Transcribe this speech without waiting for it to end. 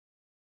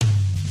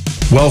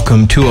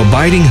Welcome to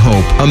Abiding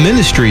Hope, a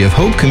ministry of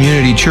Hope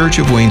Community Church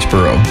of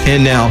Waynesboro.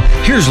 And now,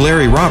 here's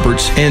Larry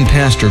Roberts and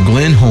Pastor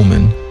Glen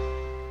Holman.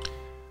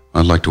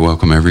 I'd like to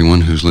welcome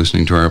everyone who's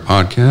listening to our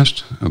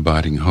podcast,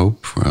 Abiding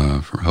Hope,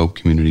 for Hope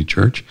Community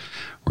Church.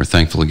 We're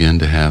thankful again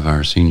to have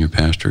our senior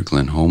pastor,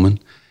 Glen Holman,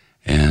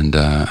 and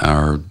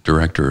our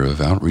director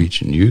of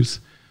outreach and youth,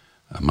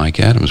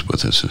 Mike Adams,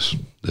 with us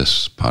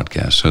this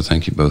podcast. So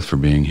thank you both for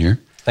being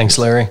here. Thanks,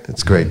 Larry.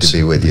 It's great to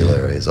be with you,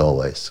 Larry, as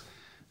always.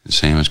 And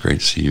Sam, it's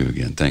great to see you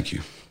again. Thank you.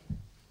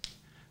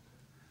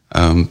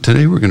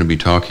 Today we're going to be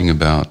talking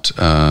about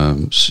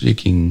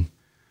seeking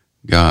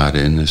God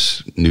in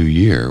this new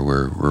year.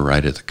 We're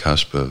right at the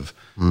cusp of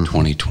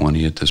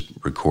 2020 at this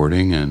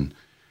recording, and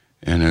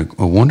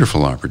a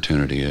wonderful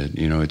opportunity.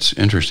 It's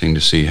interesting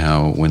to see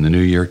how when the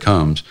new year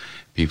comes,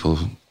 people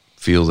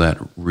feel that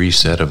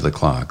reset of the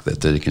clock,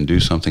 that they can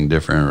do something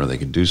different or they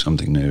can do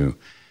something new.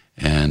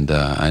 And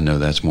I know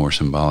that's more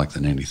symbolic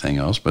than anything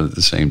else, but at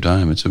the same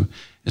time, it's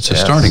a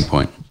starting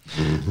point,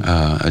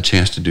 a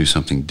chance to do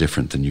something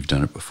different than you've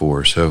done it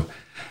before. So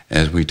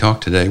as we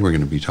talk today, we're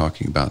going to be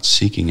talking about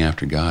seeking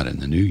after God in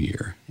the new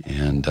year.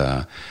 And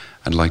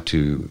I'd like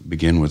to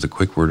begin with a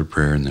quick word of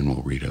prayer, and then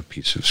we'll read a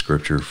piece of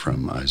scripture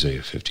from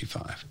Isaiah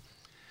 55.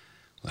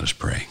 Let us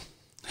pray.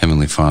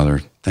 Heavenly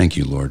Father, thank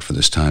you, Lord, for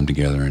this time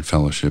together in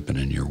fellowship and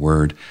in your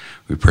word.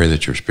 We pray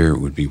that your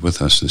Spirit would be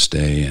with us this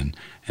day,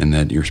 and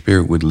that your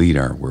Spirit would lead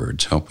our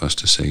words, help us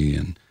to say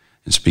and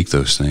speak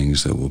those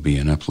things that will be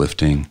an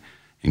uplifting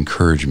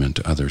encouragement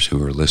to others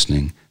who are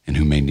listening and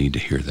who may need to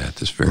hear that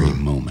this very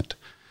moment.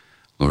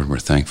 Lord, we're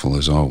thankful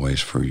as always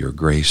for your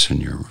grace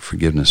and your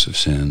forgiveness of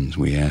sins.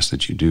 We ask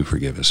that you do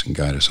forgive us and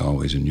guide us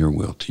always in your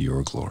will to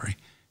your glory.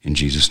 In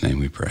Jesus' name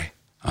we pray.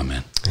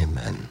 Amen.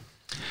 Amen.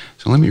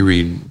 So let me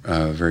read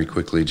very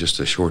quickly just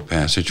a short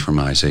passage from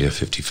Isaiah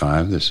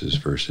 55. This is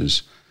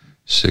verses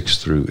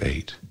 6 through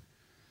 8.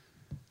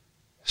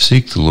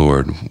 Seek the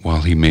Lord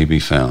while he may be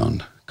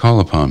found. Call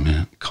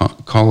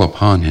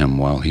upon him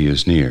while he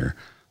is near.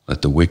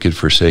 Let the wicked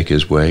forsake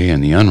his way,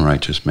 and the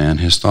unrighteous man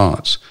his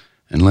thoughts.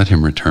 And let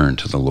him return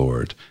to the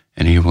Lord,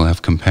 and he will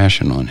have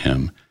compassion on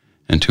him,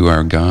 and to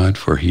our God,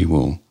 for he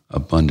will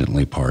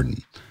abundantly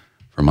pardon.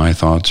 For my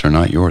thoughts are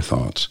not your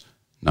thoughts,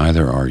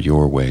 neither are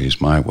your ways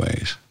my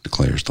ways,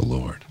 declares the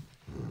Lord.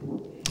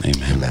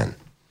 Amen. Amen.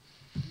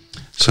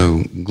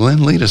 So,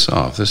 Glenn, lead us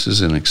off. This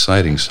is an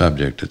exciting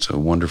subject. It's a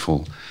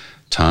wonderful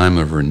time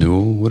of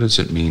renewal. What does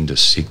it mean to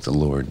seek the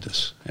Lord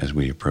as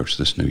we approach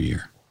this new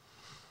year?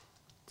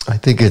 I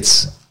think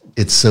it's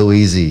so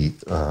easy,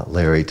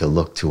 Larry, to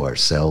look to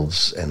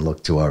ourselves and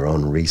look to our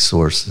own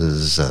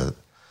resources, to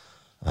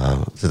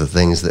the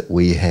things that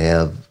we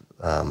have,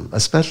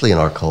 especially in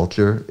our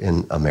culture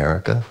in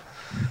America,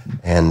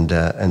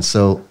 and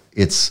so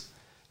it's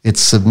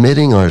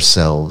submitting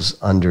ourselves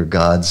under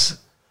God's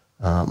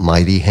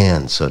mighty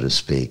hand, so to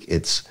speak.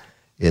 It's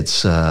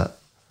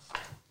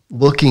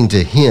looking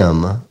to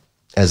Him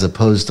as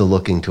opposed to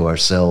looking to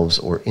ourselves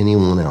or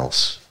anyone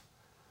else.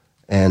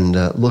 And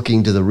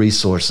looking to the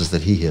resources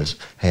that He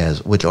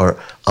has, which are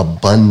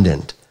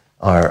abundant,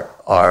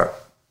 are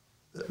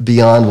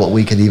beyond what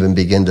we could even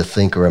begin to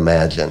think or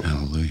imagine.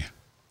 Hallelujah.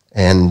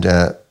 And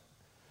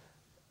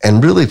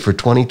really for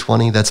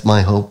 2020, that's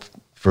my hope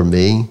for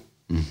me.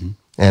 Mm-hmm.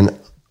 And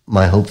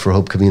my hope for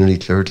Hope Community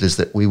Church is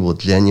that we will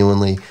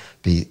genuinely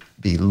be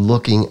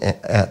looking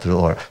at the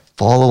Lord,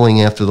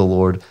 following after the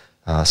Lord,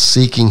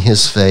 seeking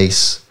His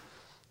face,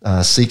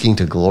 seeking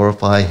to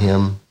glorify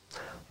Him,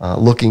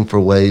 looking for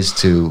ways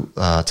to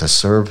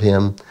serve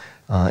Him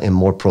in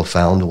more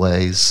profound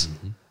ways.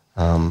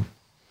 Well,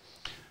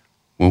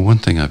 one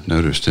thing I've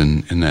noticed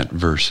in that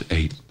verse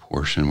 8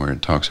 portion where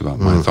it talks about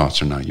my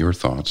thoughts are not your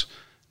thoughts,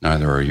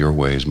 neither are your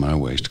ways my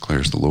ways,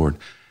 declares the Lord.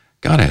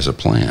 God has a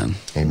plan.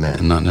 Amen.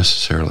 And not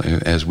necessarily,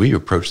 as we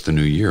approach the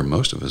new year,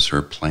 most of us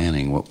are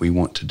planning what we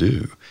want to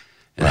do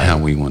and how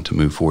we want to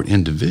move forward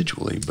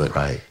individually.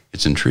 But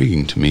it's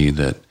intriguing to me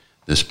that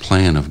this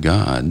plan of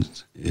God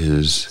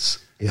is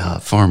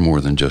far more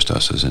than just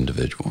us as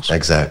individuals.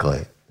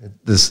 Exactly.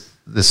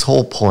 This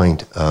whole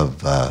point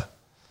of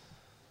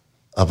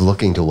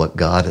looking to what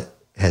God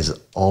has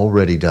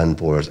already done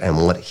for us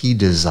and what He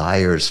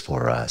desires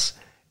for us,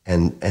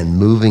 and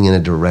moving in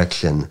a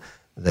direction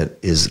that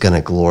is going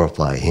to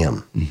glorify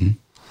Him. Mm-hmm.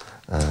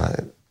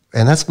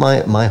 And that's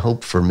my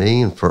hope for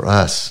me and for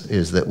us,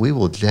 is that we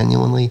will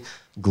genuinely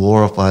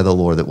glorify the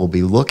Lord, that we'll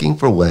be looking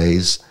for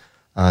ways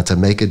to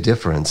make a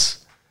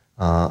difference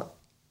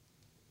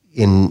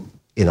in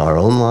our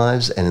own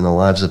lives and in the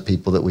lives of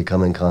people that we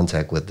come in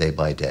contact with day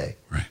by day.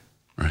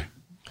 Right.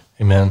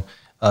 Amen.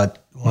 One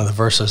of the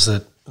verses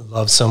that I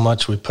love so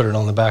much, we put it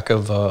on the back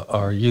of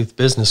our youth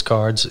business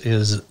cards,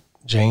 is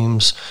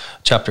James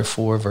chapter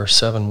 4, verse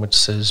 7, which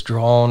says,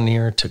 draw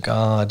near to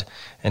God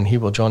and He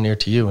will draw near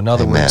to you. In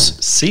other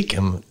words, seek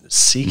Him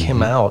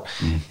out.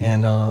 Mm-hmm.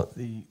 And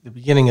the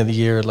beginning of the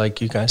year,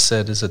 like you guys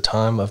said, is a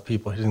time of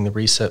people hitting the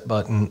reset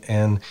button.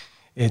 And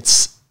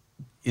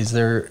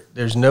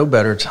there's no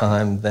better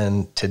time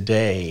than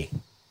today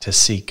to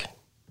seek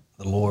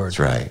the Lord. That's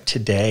right.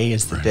 Today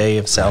is the day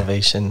of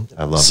salvation.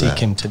 I love Seek that.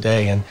 him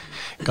today. And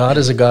God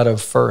is a God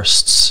of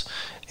firsts.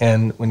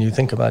 And when you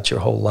think about your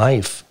whole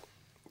life,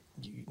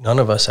 none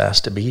of us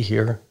asked to be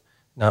here.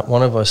 Not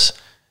one of us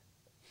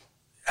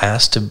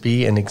asked to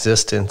be in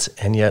existence.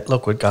 And yet,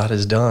 look what God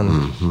has done.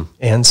 Mm-hmm.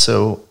 And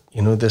so,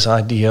 this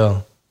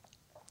idea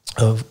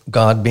of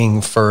God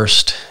being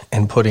first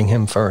and putting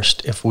him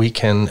first, if we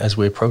can, as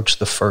we approach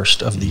the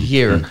first of the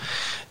year,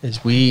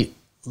 as we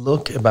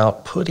look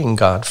about putting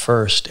God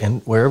first,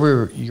 and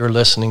wherever you're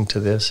listening to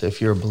this,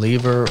 if you're a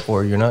believer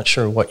or you're not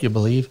sure what you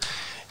believe,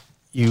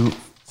 you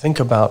think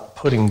about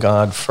putting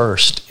God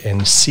first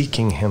and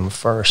seeking him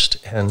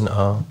first. And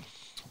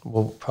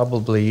we'll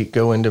probably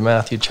go into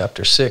Matthew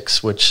chapter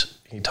 6, which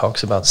he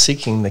talks about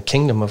seeking the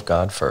kingdom of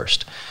God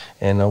first.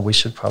 And we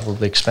should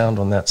probably expound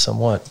on that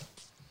somewhat.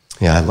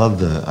 Yeah, I love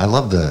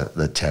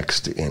the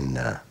text in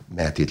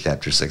Matthew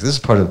chapter 6. This is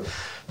part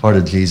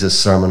of Jesus'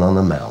 Sermon on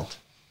the Mount.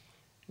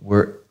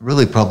 We're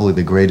really probably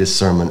the greatest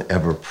sermon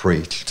ever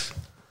preached,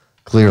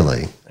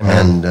 clearly.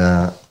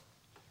 Amen.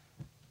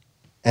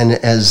 And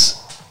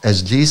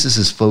as Jesus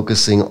is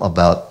focusing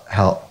about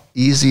how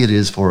easy it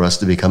is for us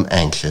to become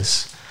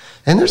anxious,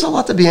 and there's a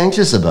lot to be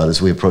anxious about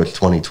as we approach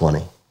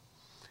 2020.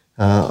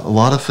 A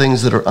lot of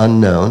things that are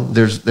unknown.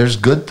 There's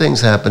good things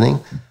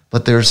happening,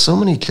 but there are so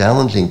many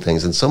challenging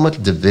things and so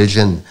much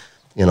division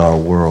in our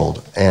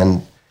world.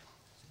 And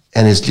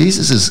as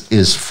Jesus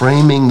is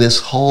framing this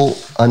whole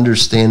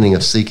understanding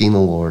of seeking the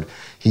Lord,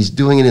 he's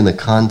doing it in the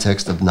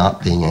context of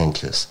not being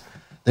anxious.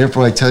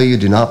 Therefore, I tell you,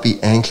 do not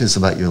be anxious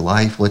about your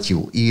life, what you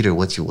will eat or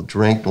what you will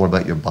drink, nor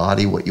about your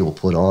body, what you will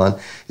put on.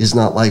 Is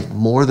not life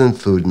more than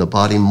food, and the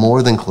body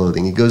more than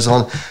clothing? He goes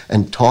on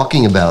and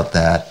talking about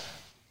that.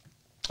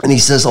 And he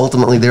says,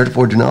 ultimately,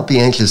 therefore, do not be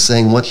anxious,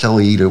 saying, what shall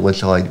we eat or what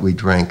shall we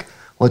drink?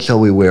 What shall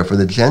we wear? For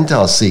the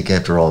Gentiles seek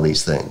after all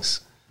these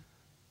things.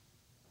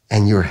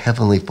 And your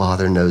heavenly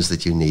Father knows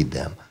that you need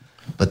them.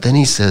 But then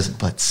he says,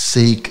 but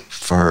seek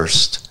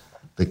first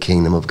the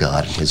kingdom of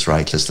God and his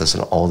righteousness,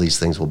 and all these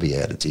things will be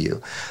added to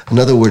you. In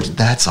other words,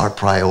 that's our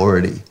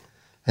priority.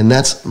 And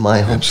that's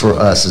my hope for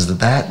us, is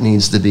that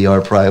needs to be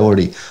our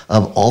priority,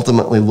 of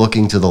ultimately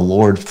looking to the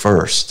Lord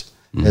first,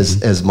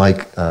 as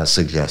Mike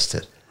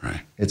suggested.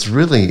 Right. It's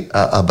really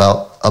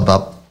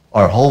about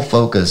our whole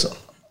focus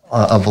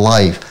of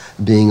life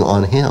being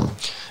on him.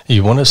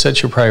 You want to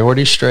set your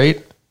priorities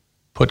straight?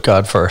 Put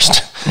God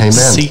first. Amen.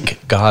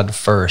 Seek God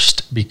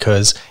first,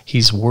 because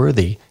he's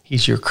worthy.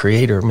 He's your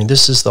creator. I mean,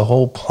 this is the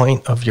whole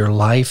point of your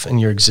life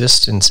and your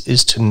existence,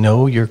 is to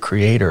know your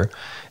creator.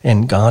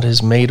 And God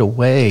has made a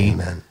way.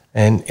 Amen.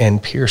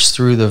 And pierced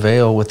through the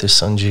veil with his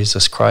son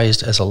Jesus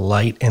Christ as a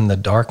light in the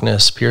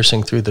darkness,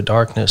 piercing through the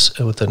darkness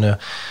with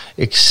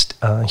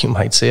you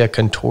might say, a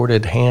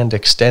contorted hand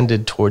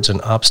extended towards an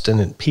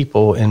obstinate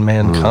people in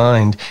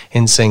mankind,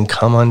 in saying,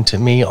 come unto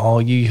me, all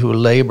you who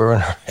labor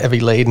and are heavy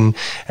laden,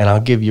 and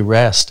I'll give you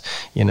rest.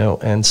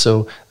 And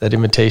so that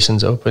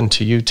invitation's open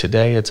to you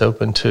today. It's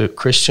open to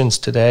Christians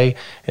today.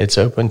 It's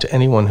open to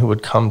anyone who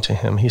would come to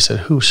him. He said,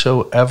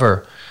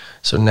 whosoever.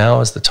 So now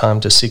is the time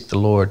to seek the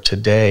Lord.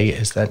 Today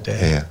is that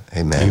day. Yeah,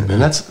 amen.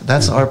 And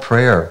that's our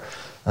prayer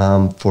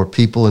for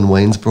people in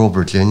Waynesboro,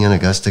 Virginia, and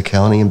Augusta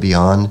County and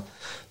beyond.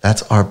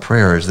 That's our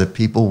prayer, is that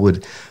people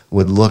would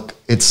look.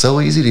 It's so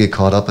easy to get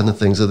caught up in the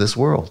things of this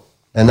world.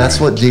 And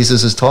that's what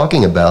Jesus is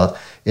talking about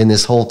in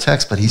this whole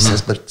text. But he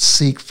says, but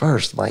seek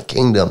first my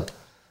kingdom.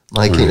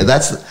 My kingdom.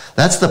 That's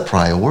the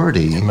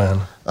priority.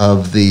 Amen.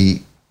 of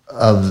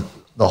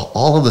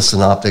all of the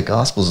synoptic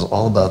gospels is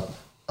all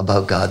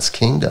about God's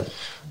kingdom.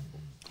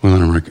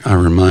 Well,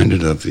 I'm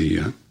reminded of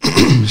the,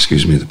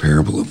 the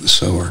parable of the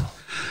sower.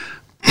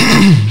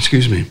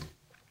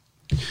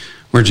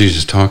 Where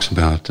Jesus talks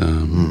about,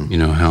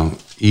 how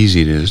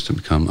easy it is to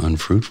become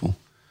unfruitful.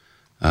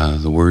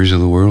 The worries of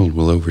the world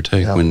will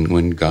overtake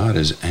when God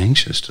is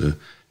anxious to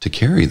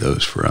carry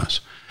those for us.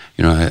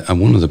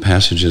 One of the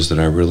passages that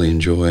I really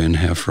enjoy and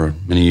have for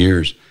many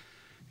years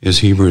is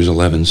Hebrews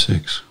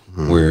 11:6,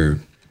 where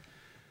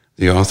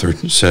the author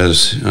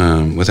says,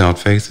 without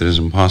faith it is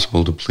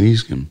impossible to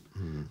please him.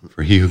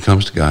 For he who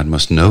comes to God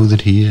must know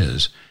that he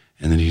is,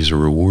 and that he's a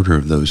rewarder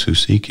of those who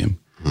seek him.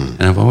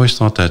 And I've always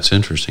thought that's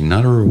interesting.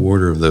 Not a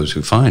rewarder of those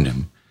who find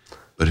him,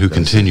 but who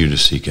continue to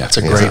seek after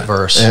him. That's a great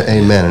verse.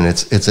 Amen. And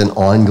it's an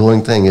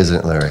ongoing thing, isn't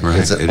it, Larry? Right.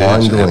 It's an It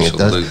ongoing. is,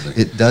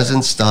 absolutely. It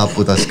doesn't stop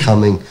with us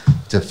coming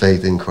to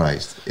faith in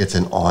Christ. It's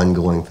an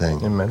ongoing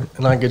thing. Amen.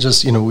 And I could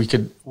just,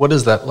 what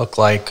does that look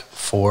like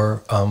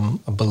for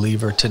a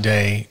believer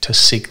today to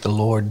seek the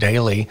Lord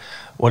daily?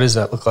 What does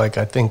that look like?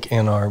 I think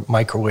in our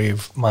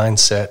microwave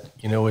mindset,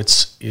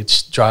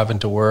 it's driving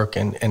to work,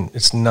 and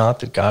it's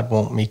not that God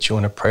won't meet you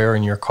in a prayer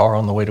in your car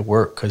on the way to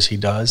work, because he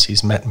does.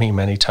 He's met me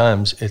many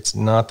times. It's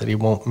not that he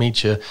won't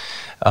meet you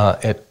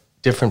at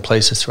different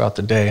places throughout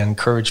the day. I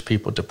encourage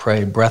people to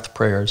pray breath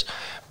prayers.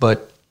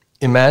 But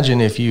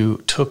imagine if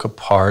you took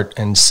apart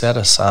and set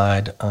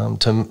aside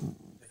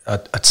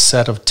a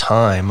set of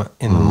time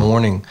in the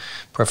morning,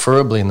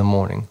 preferably in the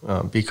morning,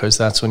 because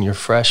that's when you're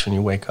fresh when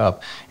you wake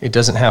up. It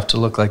doesn't have to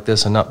look like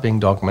this, and not being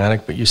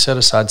dogmatic, but you set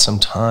aside some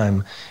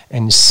time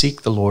and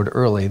seek the Lord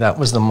early. That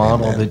was the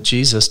model Amen. that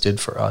Jesus did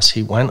for us.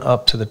 He went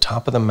up to the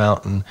top of the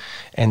mountain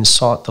and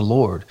sought the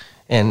Lord,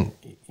 and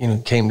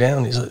came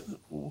down. He's like,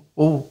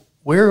 well,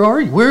 where are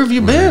you? Where have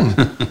you been?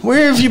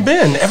 Where have you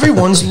been?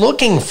 Everyone's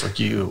looking for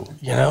you,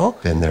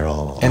 Been there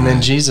all along. And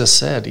then Jesus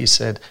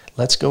said,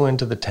 let's go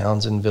into the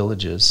towns and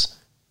villages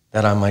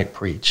that I might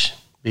preach,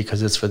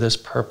 because it's for this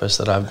purpose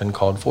that I've been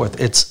called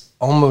forth. It's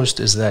almost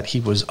as that he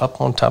was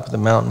up on top of the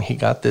mountain. He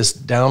got this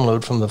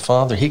download from the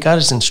Father. He got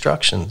his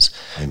instructions.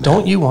 Amen.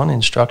 Don't you want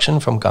instruction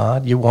from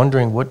God? You're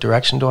wondering, what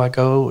direction do I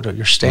go?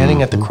 You're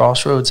standing at the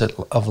crossroads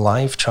of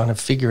life, trying to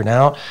figure it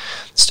out.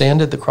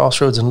 Stand at the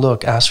crossroads and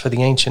look. Ask for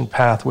the ancient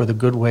path where the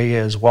good way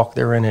is. Walk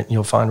there in it, and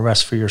you'll find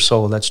rest for your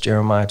soul. That's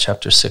Jeremiah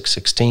chapter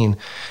 6:16.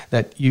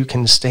 That you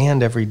can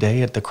stand every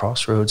day at the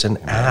crossroads and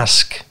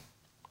ask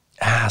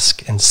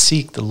and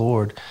seek the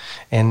Lord,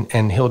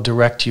 and he'll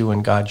direct you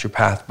and guide your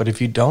path. But if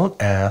you don't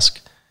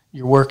ask,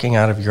 you're working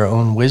out of your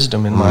own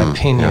wisdom, in my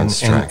opinion.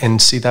 And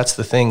see, that's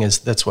the thing,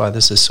 that's why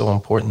this is so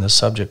important, this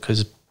subject,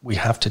 because we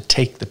have to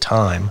take the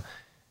time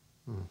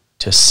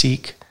to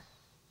seek,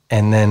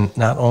 and then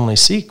not only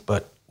seek,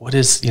 but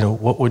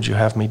what would you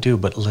have me do?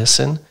 But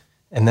listen,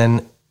 and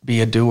then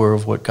be a doer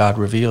of what God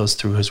reveals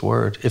through his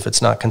word. If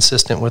it's not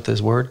consistent with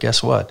his word,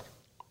 guess what?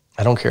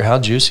 I don't care how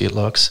juicy it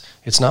looks.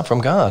 It's not from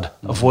God.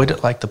 Avoid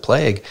it like the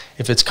plague.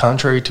 If it's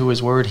contrary to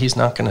his word, he's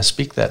not going to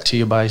speak that to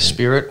you by his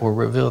spirit or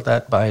reveal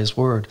that by his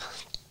word.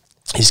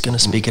 He's going to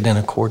speak it in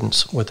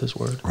accordance with his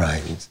word.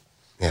 Right.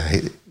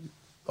 Yeah.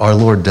 Our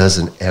Lord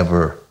doesn't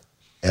ever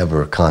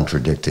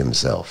contradict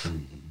himself.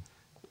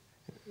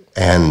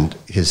 And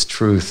his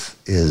truth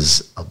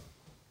is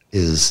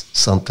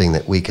something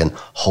that we can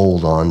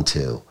hold on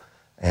to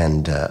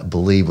and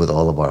believe with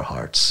all of our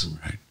hearts.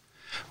 Right.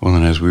 Well,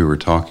 and as we were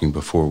talking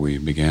before we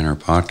began our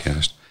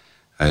podcast,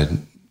 I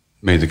had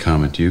made the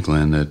comment to you,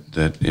 Glenn,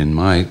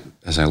 that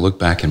as I look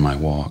back in my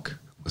walk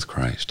with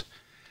Christ,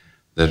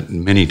 that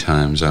many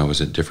times I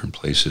was at different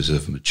places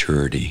of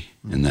maturity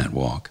in that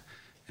walk.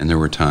 And there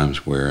were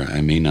times where I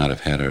may not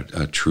have had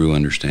a true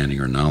understanding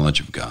or knowledge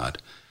of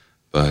God,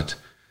 but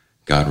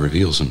God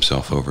reveals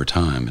himself over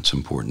time. It's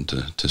important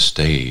to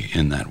stay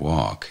in that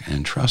walk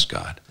and trust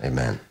God.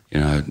 Amen.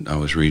 I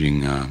was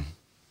reading, I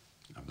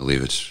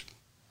believe it's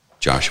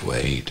Joshua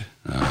 8,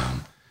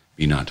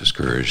 be not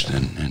discouraged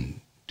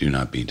and do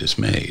not be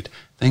dismayed.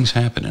 Things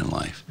happen in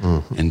life.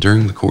 Mm-hmm. And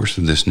during the course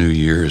of this new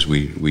year, as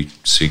we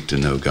seek to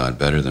know God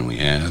better than we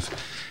have,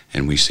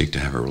 and we seek to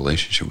have a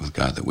relationship with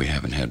God that we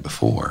haven't had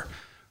before,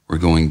 we're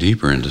going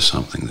deeper into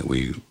something that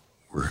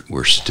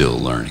we're still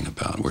learning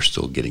about. We're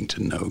still getting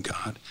to know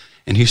God.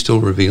 And he's still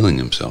revealing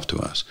himself to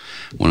us.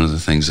 One of the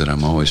things that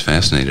I'm always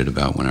fascinated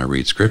about when I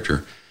read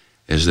Scripture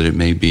is that it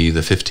may be the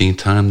 15th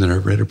time that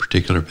I've read a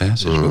particular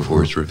passage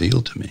before it's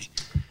revealed to me.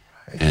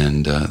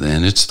 And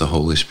then it's the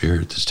Holy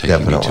Spirit that's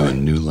taking me to a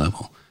new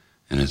level.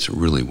 And it's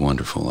really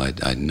wonderful.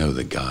 I know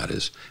that God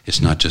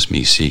it's not just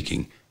me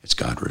seeking, it's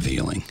God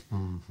revealing.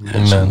 Mm-hmm. And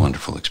it's a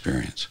wonderful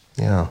experience.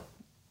 Yeah.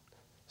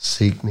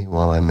 Seek me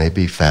while I may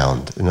be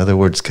found. In other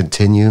words,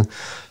 continue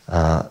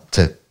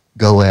to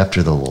go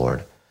after the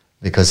Lord,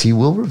 because he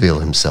will reveal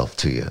himself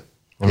to you.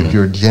 Amen. If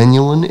you're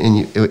genuine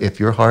and if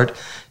your heart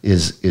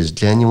is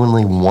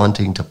genuinely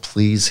wanting to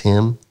please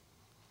him,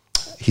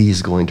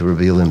 he's going to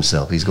reveal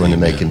himself. He's going to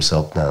make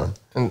himself known.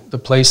 And the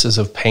places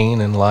of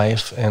pain in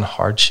life and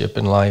hardship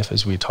in life,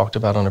 as we talked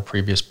about on a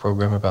previous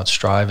program about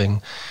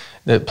striving,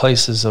 the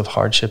places of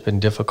hardship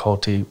and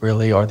difficulty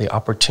really are the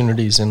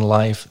opportunities in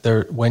life.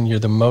 They're, when you're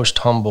the most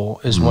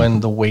humble is when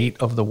the weight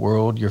of the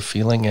world, you're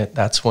feeling it.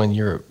 That's when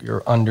you're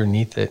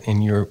underneath it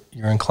and you're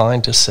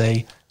inclined to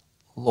say,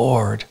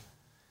 Lord.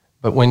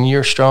 But when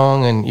you're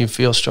strong and you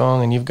feel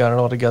strong and you've got it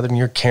all together and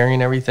you're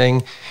carrying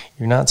everything,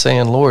 you're not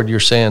saying Lord,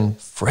 you're saying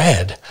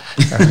Fred,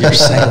 or you're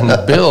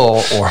saying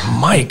Bill or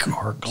Mike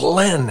or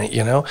Glenn,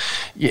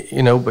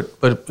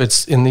 but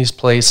it's in these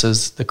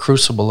places, the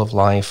crucible of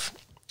life,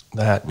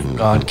 that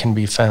God can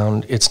be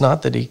found. It's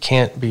not that he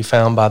can't be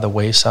found by the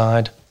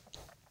wayside,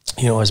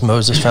 as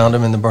Moses found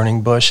him in the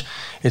burning bush.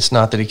 It's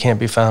not that he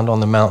can't be found on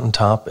the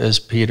mountaintop as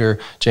Peter,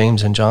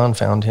 James, and John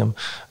found him,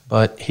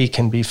 but he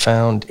can be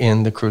found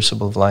in the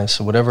crucible of life.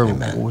 So whatever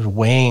was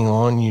weighing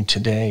on you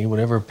today,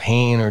 whatever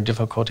pain or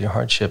difficulty or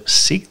hardship,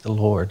 seek the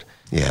Lord.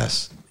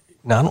 Yes.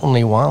 Not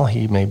only while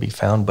he may be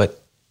found,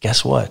 but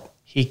guess what?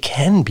 He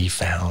can be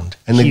found.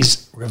 And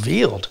he's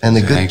revealed. And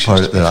the good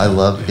part that I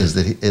love is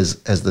that he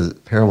is, as the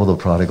parable of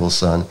the prodigal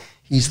son,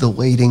 he's the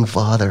waiting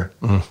father.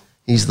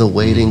 He's the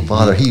waiting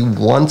father. He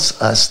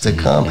wants us to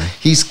come.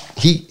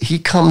 He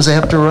comes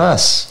after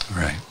us.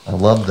 Right. I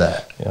love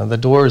that. Yeah, the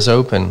door is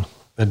open.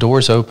 The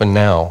door's open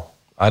now.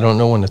 I don't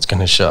know when it's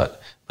going to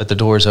shut, but the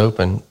door's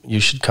open. You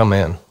should come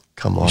in.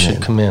 Come on in. You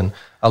should come in.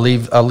 I'll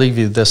leave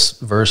you this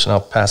verse, and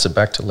I'll pass it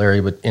back to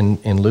Larry. But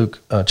in Luke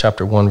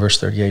chapter 1, verse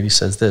 38, he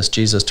says this: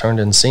 Jesus turned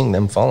and seeing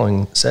them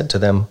following, said to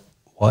them,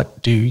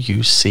 "What do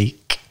you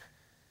seek?"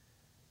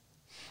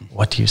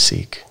 What do you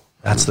seek?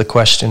 That's the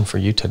question for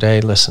you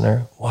today,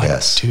 listener. What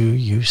Yes. do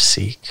you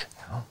seek?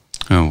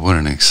 Oh, what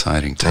an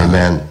exciting time.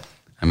 Amen.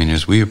 I mean,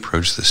 as we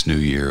approach this new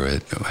year,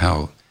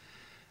 how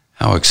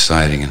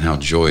exciting and how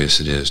joyous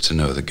it is to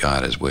know that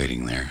God is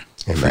waiting there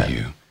for Amen.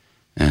 you.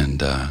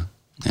 And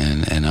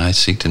I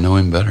seek to know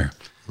him better.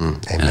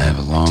 Amen. And I have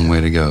a long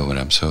way to go, but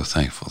I'm so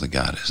thankful that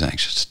God is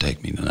anxious to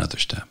take me to another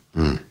step.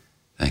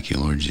 Thank you,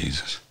 Lord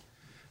Jesus.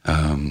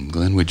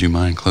 Glenn, would you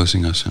mind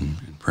closing us in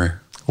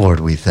prayer? Lord,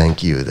 we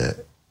thank you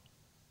that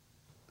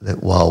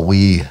while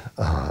we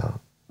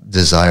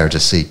desire to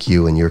seek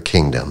you and your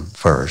kingdom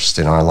first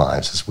in our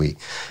lives as we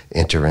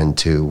enter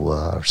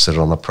into, sit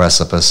on the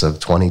precipice of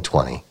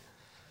 2020,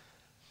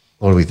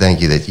 Lord, we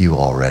thank you that you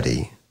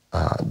already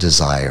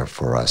desire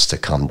for us to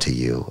come to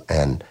you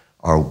and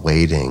are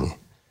waiting.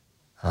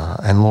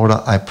 And Lord,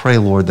 I pray,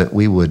 Lord, that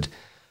we would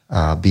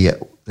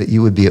that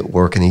you would be at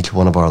work in each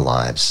one of our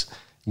lives.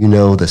 You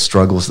know the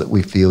struggles that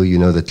we feel, you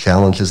know the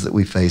challenges that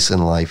we face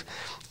in life,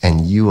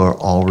 and you are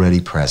already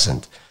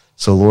present.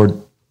 So,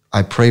 Lord,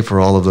 I pray for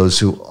all of those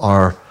who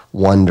are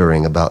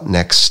wondering about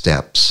next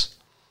steps,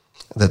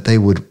 that they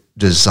would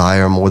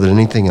desire more than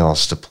anything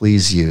else to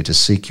please you, to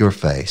seek your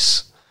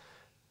face.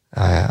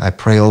 I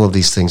pray all of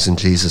these things in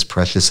Jesus'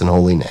 precious and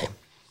holy name.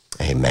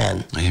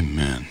 Amen.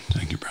 Amen.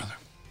 Thank you, brother.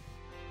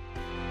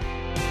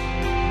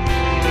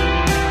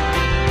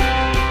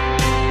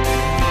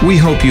 We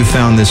hope you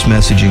found this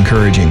message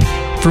encouraging.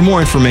 For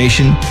more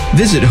information,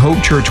 visit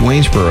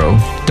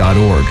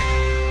hopechurchwaynesboro.org.